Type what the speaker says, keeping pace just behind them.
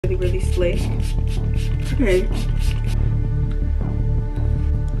really slick. Okay.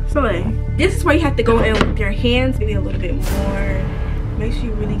 Soleil, this is where you have to go in with your hands, maybe a little bit more. Make sure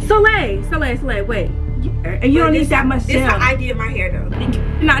you really get Soleil, wait. And you don't need that much gel. This is how I did my hair though. You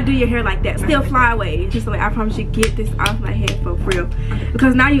cannot do your hair like that. Still flyaways. Just like I promise you, get this off my head for real.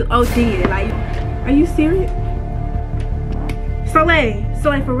 Because now you OD it. Like, are you serious?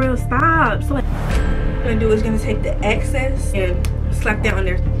 Soleil, for real, stop. Soleil. What I'm gonna do is gonna take the excess and slap that on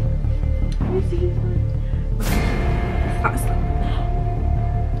there. Let me see.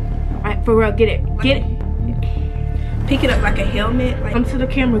 Alright, for real, get it. Get it. Pick it up like a helmet. Like, come to the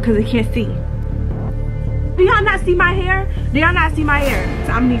camera because it can't see. Do y'all not see my hair?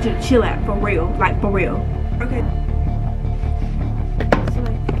 So I'm gonna need you to chill out for real. Like, for real. Okay.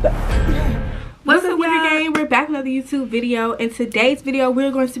 What's up, Wicker Gang? We're back with another YouTube video. In today's video,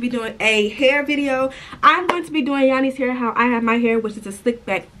 we're going to be doing a hair video. I'm going to be doing Yanni's hair, how I have my hair, which is a slick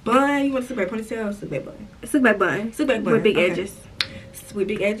back bun. You want a slick back ponytail or slick back bun? Slick back bun. Slick back bun. With big edges. With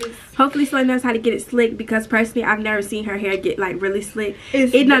big edges. Hopefully Soleil knows how to get it slick, because personally I've never seen her hair get like really slick.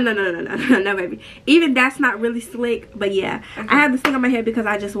 No, baby. Even that's not really slick, but yeah. Okay. I have this thing on my head because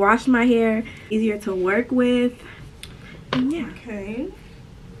I just washed my hair. Easier to work with. And yeah. Okay.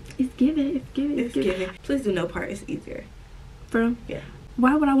 It's giving. Please do no part. It's easier. Bro? Yeah.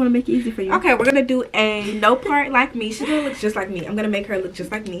 Why would I want to make it easy for you? Okay, we're gonna do a no part like me. She's gonna look just like me. I'm gonna make her look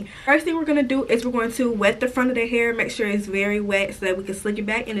just like me. First thing we're gonna do is we're going to wet the front of the hair, make sure it's very wet so that we can slick it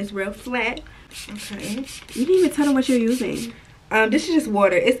back and it's real flat. Okay. You didn't even tell them what you're using. This is just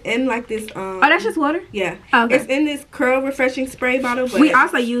water. It's in like this oh, that's just water? Yeah. Oh, okay. It's in this curl refreshing spray bottle, but we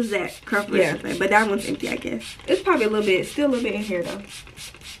also use that curl refreshing spray, but that one's empty, I guess. It's probably still a little bit in here though.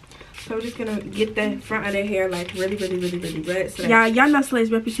 So we're just gonna get the front of the hair like really wet. So y'all know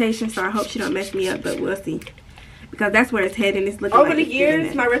Soleil's reputation, so I hope she don't mess me up, but we'll see. Because that's where it's heading. It's looking over like the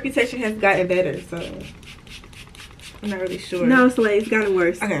years, my reputation has gotten better, so I'm not really sure. No, Soleil, it's gotten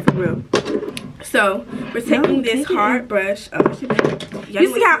worse. Okay, for real. So we're taking this hard brush.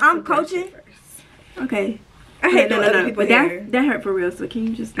 You see how I'm coaching? Okay. I hate doing other people's hair. That hurt for real. So can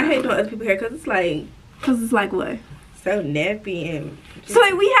you just? I hate doing other people's hair because it's like. Cause it's like what? So nappy and. So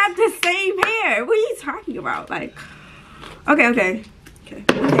like, we have the same hair. What are you talking about? Like. Okay. Kind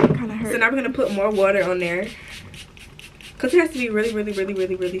of hurt. So now we're gonna put more water on there. Cause it has to be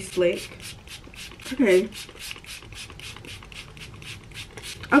really slick.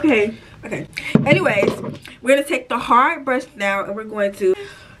 Okay. Anyways, we're gonna take the hard brush now and we're going to.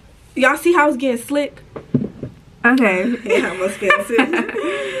 Y'all see how it's getting slick? Okay. Yeah, I almost feel too.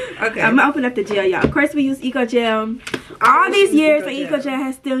 Okay. I'm gonna open up the gel, y'all. Of course, we use Eco Gel. All these years, and Eco Gel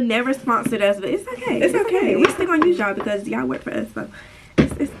has still never sponsored us, but it's okay. It's okay. We still gonna use y'all because y'all work for us, so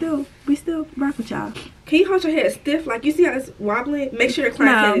we still rock with y'all. Can you hold your head stiff? Like, you see how it's wobbling? Make sure your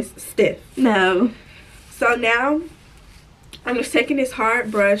client's head is stiff. No. So now, I'm just taking this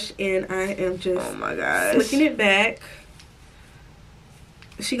hard brush and I am just slicking it back.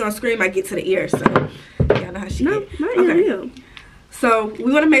 She gonna scream I get to the ear, so y'all know how she get. Not real. So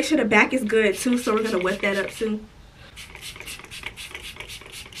we want to make sure the back is good too, so we're gonna wet that up too.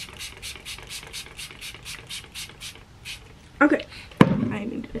 Okay. I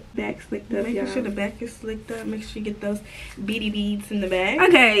need the back slicked up. Make sure the back is slicked up. Make sure you get those beady beads in the back.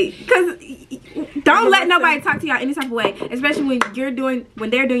 Okay, because don't let nobody talk to y'all any type of way, especially when they're doing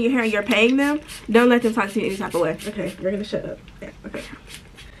your hair and you're paying them. Don't let them talk to you any type of way. Okay, we're gonna shut up. Yeah. Okay.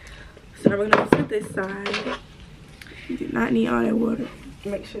 So now we're gonna put this side. You do not need all that water.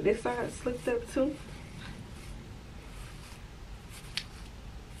 Make sure this side is slicked up too.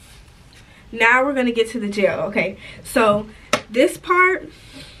 Now we're gonna get to the gel. Okay, so this part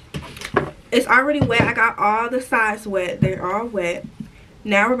is already wet. I got all the sides wet. They're all wet.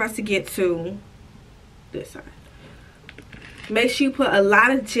 Now we're about to get to this side. Make sure you put a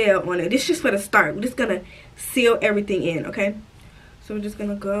lot of gel on it. This is just for the start. We're just gonna seal everything in, okay? So we're just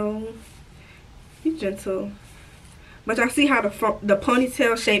gonna go. Be gentle. But y'all see how the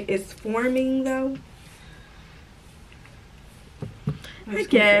ponytail shape is forming though? I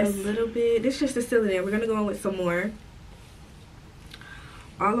guess. A little bit. This is just to seal it in. We're gonna go in with some more.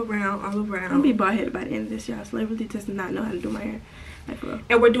 All around. I'm gonna be bald headed by the end of this, y'all. So I really does not know how to do my hair. Like, well.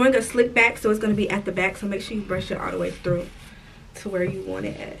 And we're doing a slick back, so it's gonna be at the back. So make sure you brush it all the way through to where you want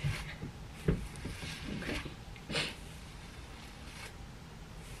it at.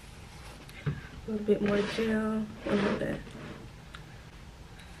 A little bit more gel. A little bit.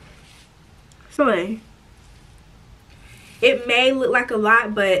 Soleil. It may look like a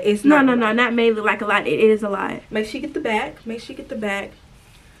lot, but it's not. No, not may look like a lot. It is a lot. Make sure you get the back.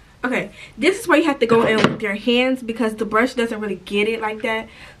 Okay, this is where you have to go in with your hands because the brush doesn't really get it like that.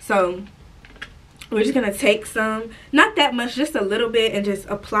 So we're just gonna take some, not that much, just a little bit, and just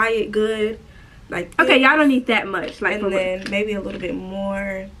apply it good. Like this. Okay, y'all don't need that much. Like, and then maybe a little bit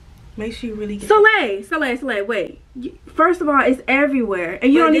more. Make sure you really get Soleil, wait. First of all, it's everywhere,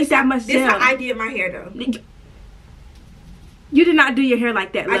 and you don't need that much gel. This is how I did my hair though. You did not do your hair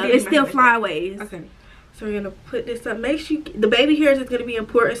like that, love. It's still flyaways. Okay. So we're gonna put this up. Make sure the baby hairs is gonna be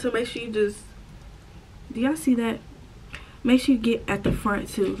important. So make sure you just. Do y'all see that? Make sure you get at the front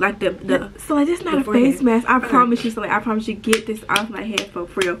too, like the. So like, this is not a face mask. I promise you. So like, I promise you, get this off my head for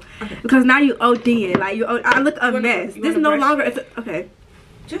real. Okay. Because now you ODing. Like I look a mess. This no longer. Okay.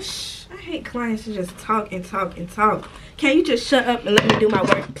 Just. I hate clients who just talk and talk and talk. Can you just shut up and let me do my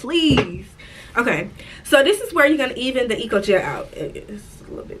work, please? Okay. So this is where you're gonna even the Eco Gel out. It's a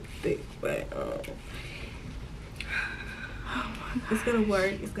little bit thick, but it's gonna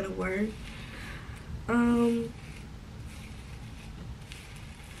work. It's gonna work.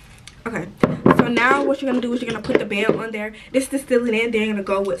 Okay, so now what you're gonna do is you're gonna put the band on there. This is still in. Then you're gonna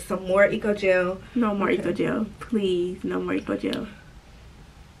go with some more Eco Gel. No more Eco Gel, please. No more Eco Gel.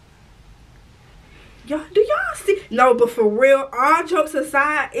 Y'all, do y'all see? No, but for real, all jokes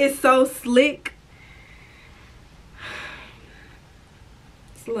aside, it's so slick.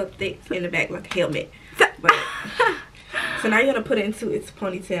 It's a little thick in the back, like a helmet. But, so now you're gonna put it into its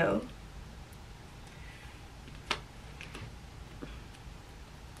ponytail.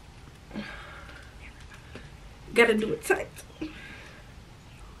 Gotta do it tight.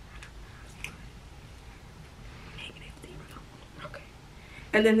 Okay.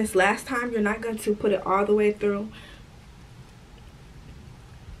 And then this last time, you're not going to put it all the way through.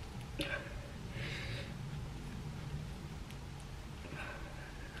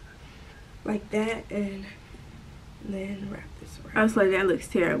 Like that, and then wrap this around. I was like, that looks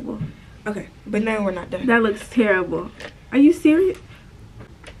terrible. Okay, but now we're not done. That looks terrible. Are you serious?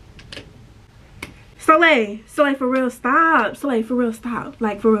 Soleil, for real, stop. Soleil, for real, stop.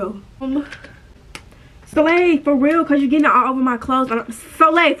 Like, for real. Soleil, for real, because you're getting it all over my clothes.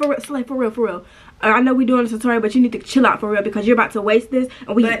 Soleil, for real. I know we're doing a tutorial, but you need to chill out for real because you're about to waste this.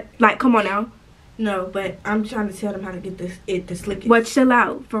 And like, come on now. No, but I'm trying to tell them how to get the slickest. But chill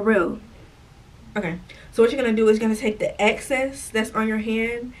out, for real. Okay, so what you're going to do is going to take the excess that's on your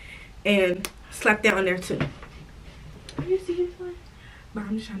hand and slap that on there too. Are you serious? But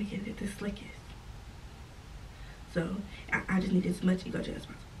I'm just trying to get it the slickest. So, I just need as much Eco Gel as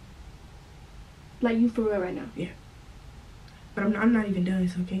possible. Like you for real right now? Yeah. But I'm not even done,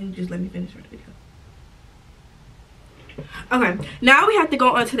 so can you just let me finish the video? Okay, now we have to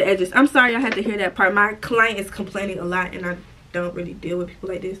go onto the edges. I'm sorry I had to hear that part. My client is complaining a lot, and I don't really deal with people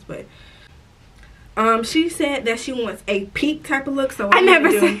like this, but she said that she wants a peak type of look. So I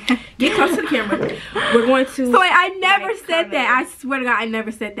never said. Get close to the camera. We're going to. So I never said that. I swear to God, I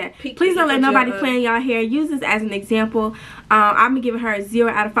never said that. Please don't let nobody play in y'all hair. Use this as an example. I'm gonna give her a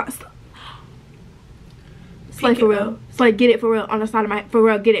 0 out of 5. Slay for real. Slay, get it for real on the side of my. For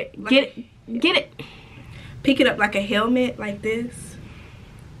real, get it. Get it. Pick it up like a helmet, like this.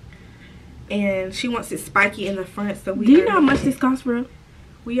 And she wants it spiky in the front, so we. Do you know how much this costs for real?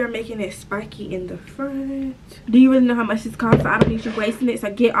 We are making it spiky in the front. Do you really know how much this costs? I don't need you wasting it.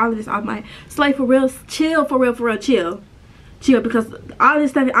 So get all of this off my. Slay for real. Chill for real. Chill, because all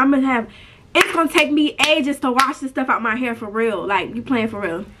this stuff I'm gonna have. It's gonna take me ages to wash this stuff out my hair for real. Like, you playing for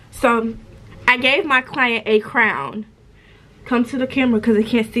real. So I gave my client a crown. Come to the camera because they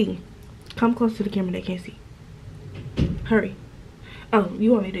can't see. Come close to the camera, they can't see. Hurry. Oh,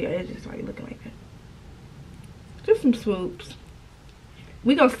 you want me to do your edges while you're looking like that? Just some swoops.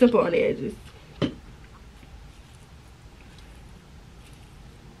 We gonna simple on the edges.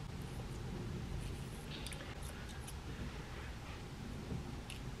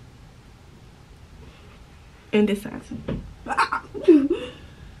 And this side too.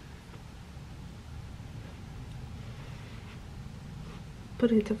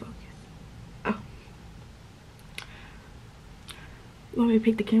 Put it into focus. Oh. You want me to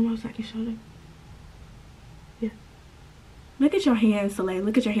pick the camera so I can show them? Yeah. Look at your hands, Soleil.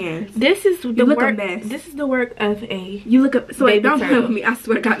 Look at your hands. This is the work. A mess. This is the work of a. You look up. Soleil, don't play with me. I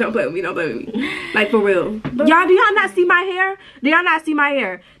swear to God, don't play with me. Don't play with me. Like, for real. Y'all, do y'all not see my hair? Do y'all not see my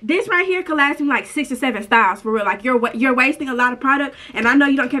hair? This right here could last me like 6 or 7 styles, for real. Like, you're wasting a lot of product, and I know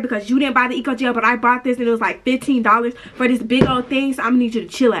you don't care because you didn't buy the Eco Gel, but I bought this and it was like $15 for this big old thing. So I'm gonna need you to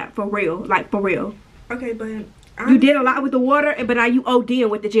chill out, for real. Like, for real. Okay, but you did a lot with the water, but now you ODing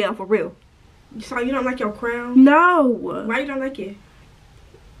with the gel, for real. So you don't like your crown? No. Why you don't like it?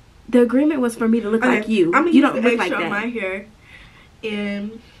 The agreement was for me to look like you. I'm gonna use don't look like that. My hair,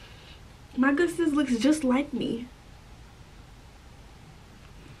 and My good sis looks just like me.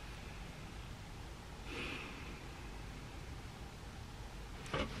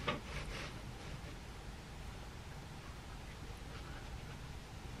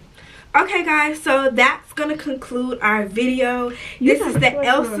 Okay guys, so that's gonna conclude our video. This is the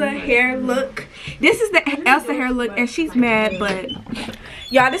Elsa hair look. This is the Elsa hair look, and she's mad, but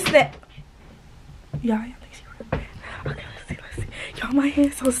y'all, this is the y'all think she's mad. Okay, let's see. Y'all, my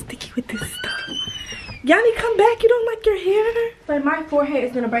hair's so sticky with this stuff. Y'all need to come back. You don't like your hair? Like, my forehead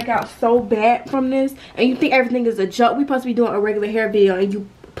is gonna break out so bad from this, and you think everything is a joke. We supposed to be doing a regular hair video, and you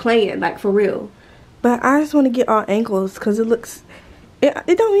playing, like, for real. But I just want to get all angles because it looks.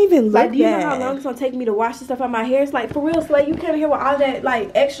 It don't even look like, do you bad. know how long it's gonna take me to wash the stuff out of my hair? It's like, for real, Slay, you came here with all that like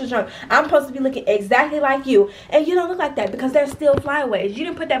extra junk. I'm supposed to be looking exactly like you, and you don't look like that because there's still flyaways. You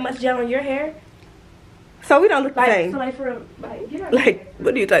didn't put that much gel on your hair, so we don't look like, the same. So like, for real, like, you know, like,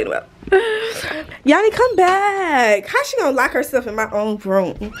 what are you talking about? Yanni, come back. How she gonna lock herself in my own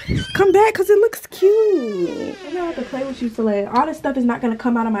room? Come back, cause it looks cute. I don't have to play with you, Slay. All this stuff is not gonna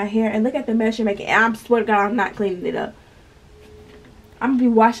come out of my hair, and look at the mess you're making. And I swear to God, I'm not cleaning it up. I'm gonna be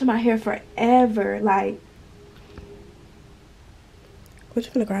washing my hair forever. Like, what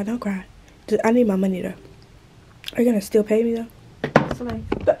you gonna cry? Don't cry. I need my money though. Are you gonna still pay me though? so like,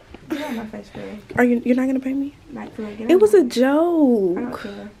 get out of my face, girl. Are you? You're not gonna pay me? Like, so like, It was a joke. I don't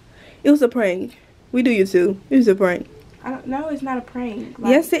care. It was a prank. We do you too. It was a prank. I don't. No, it's not a prank.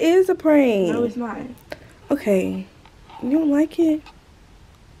 Like, Yes, it is a prank. no, it's not. Okay. You don't like it?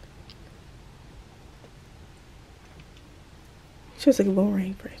 She was like a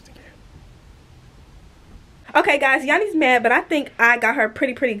boomerang for Instagram. Okay guys, Yanni's mad, but I think I got her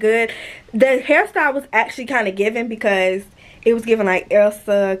pretty good. The hairstyle was actually kind of given because it was giving like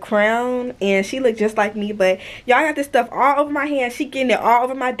Elsa crown, and she looked just like me. But y'all got this stuff all over my hand. She getting it all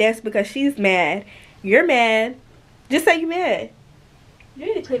over my desk because she's mad. You're mad. Just say you mad. You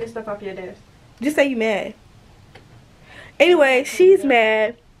need to clean this stuff off your desk. Just say you mad. Anyway, she's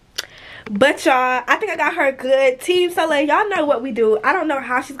mad. But y'all, I think I got her good. Team Soleil, y'all know what we do. I don't know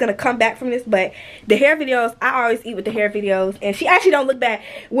how she's gonna come back from this, but the hair videos, I always eat with the hair videos, and she actually don't look bad.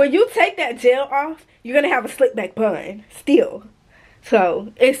 When you take that gel off, you're gonna have a slick back bun still,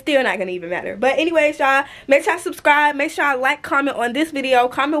 so it's still not gonna even matter. But anyways, y'all, make sure y'all subscribe, make sure y'all like, comment on this video,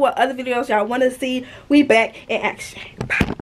 comment what other videos y'all want to see. We back in action. Bye.